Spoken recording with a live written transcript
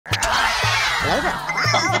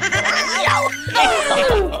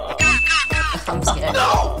I'm scared.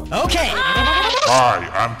 Okay. Hi,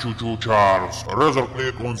 I'm Choo Charles. Rather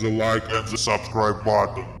click on the like and the subscribe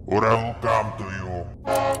button, or I will come to you.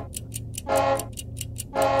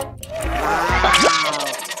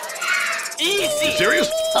 Easy. Serious?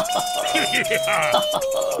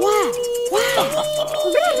 Wow.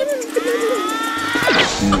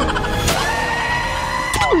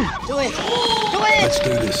 Do it. Let's do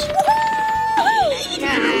this.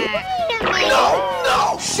 No.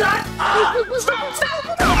 Shut up.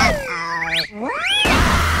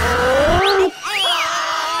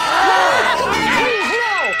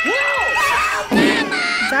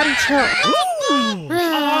 Daddy, chill.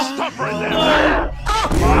 Stop right there.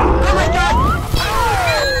 Oh my God.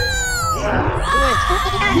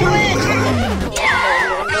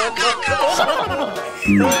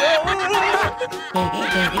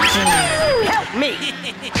 Help me!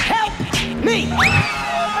 Help me!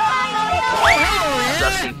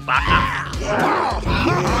 Sussy baka.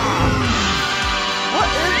 What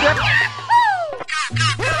is that?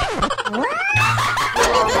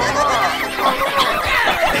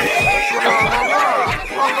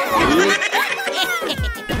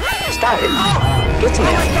 Stop it. Get some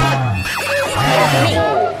help.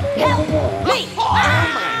 Help me. Oh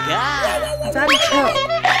my God. Daddy, chill.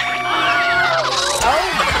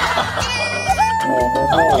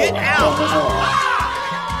 Get out!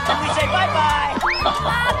 We say bye-bye!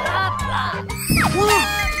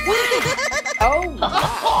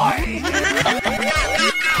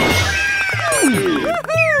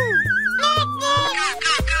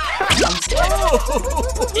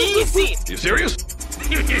 Easy! You serious?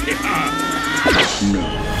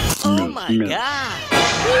 Oh my God!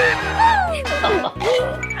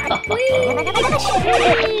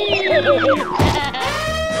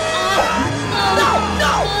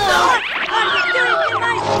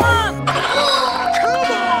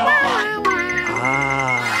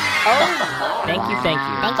 Thank you.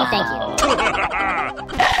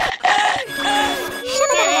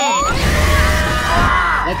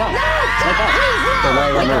 Wake up. The way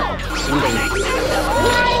I know.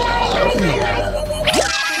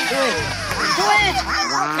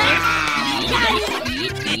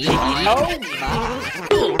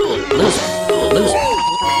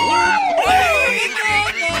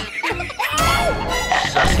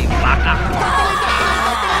 Sussy baka.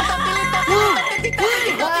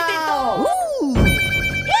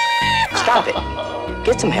 Stop it.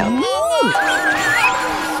 Get some help.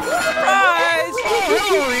 Surprise!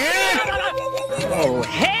 Oh,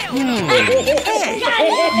 hell!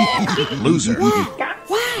 Loser. Let's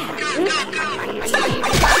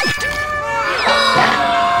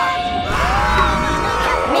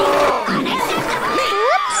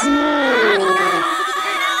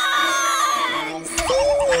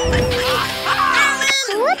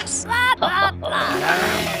do this.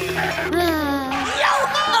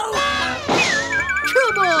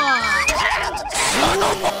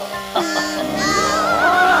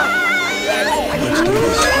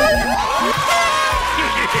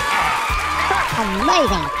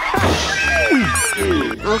 Amazing.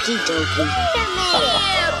 Okie dokie.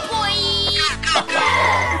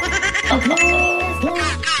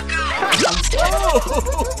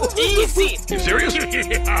 Easy! You serious?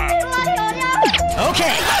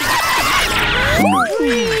 Okay.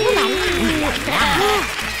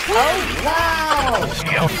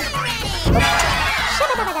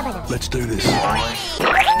 Let's do this.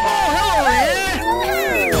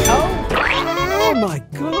 Oh my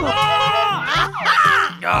God!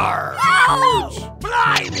 Yarr! Ouch!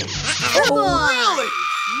 Blind! Really?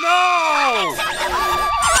 Nice.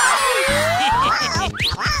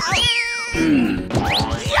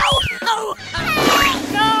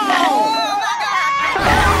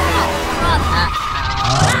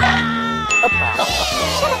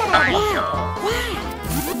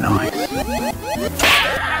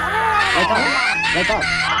 Wake up.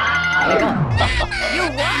 You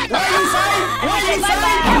what? What you say? What you say?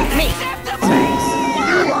 Me.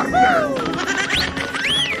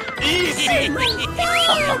 Easy.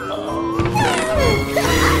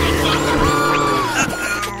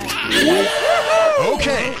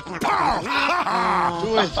 Okay.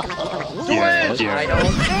 Do it. I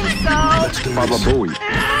don't think so. Let's do Baba Oh. Booey.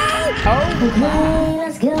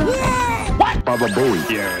 Let's go. Baba Booey.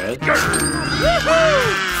 Yes. Woohoo!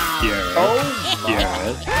 Yes. Oh.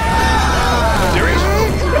 Yes. Serious?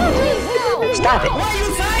 Stop it.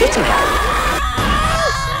 Get some help.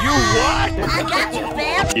 You what? I got you,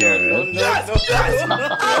 fam. Yes. Oh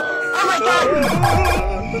my God.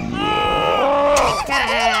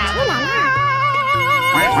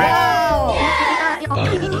 Wow. You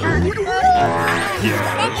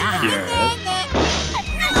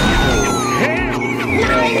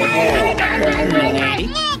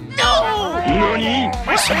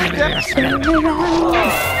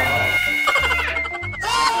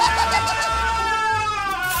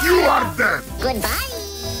are dead! Goodbye.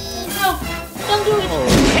 No, don't do it.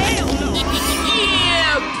 Hell no.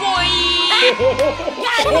 Yeah, boy.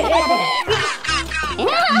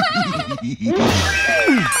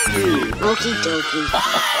 Okie dokie.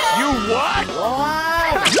 You what?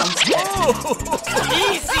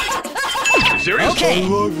 Easy. Serious? Okay. I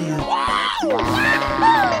love you.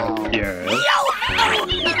 Yeah.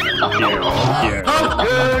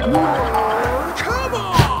 Come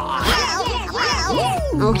on.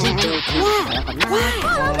 Okie dokie.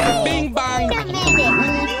 Bing bang.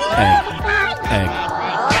 Egg.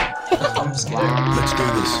 Let's do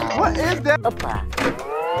this.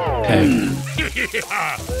 Egg.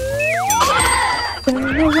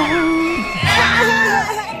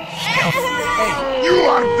 You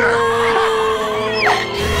are dead!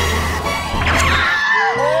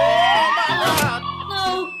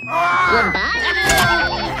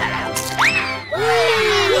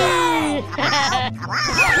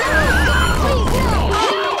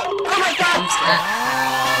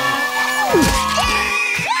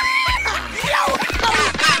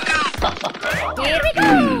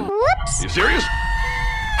 You serious?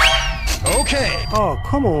 Okay. Oh,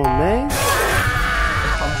 come on, man.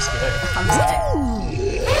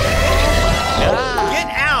 Get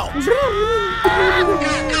out.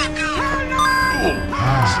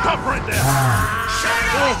 Stop right there.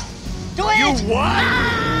 Do it. You what?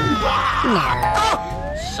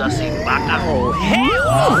 Sussy baka. Oh, hell.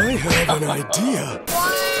 I have an idea.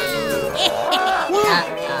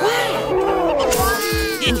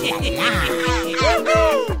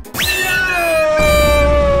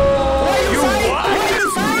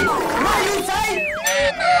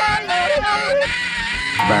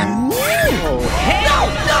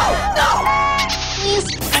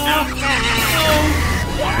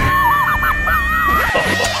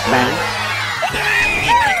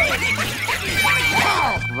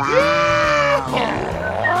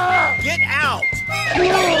 Get out.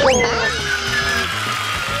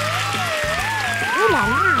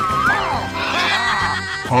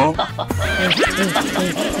 Huh?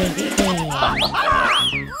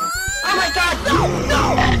 Oh my God! No! No!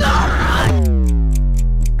 No!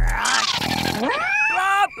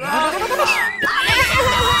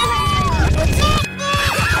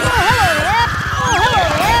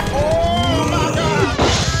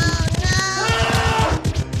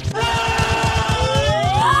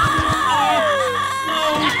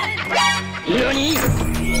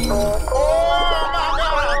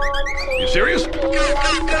 You serious?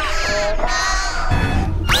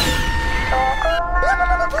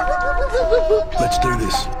 Let's do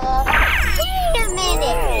this. Wait a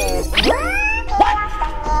minute.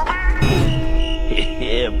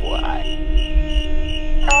 Yeah, boy.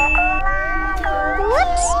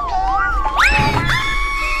 Whoops.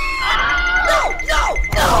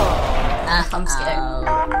 I'm scared.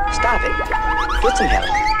 Stop it. Get some help.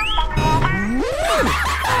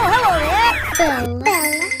 Hello there.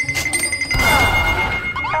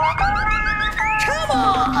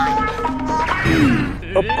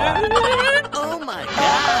 Come on! Oh my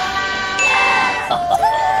God!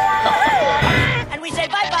 And we say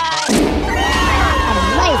bye-bye!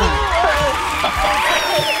 Amazing.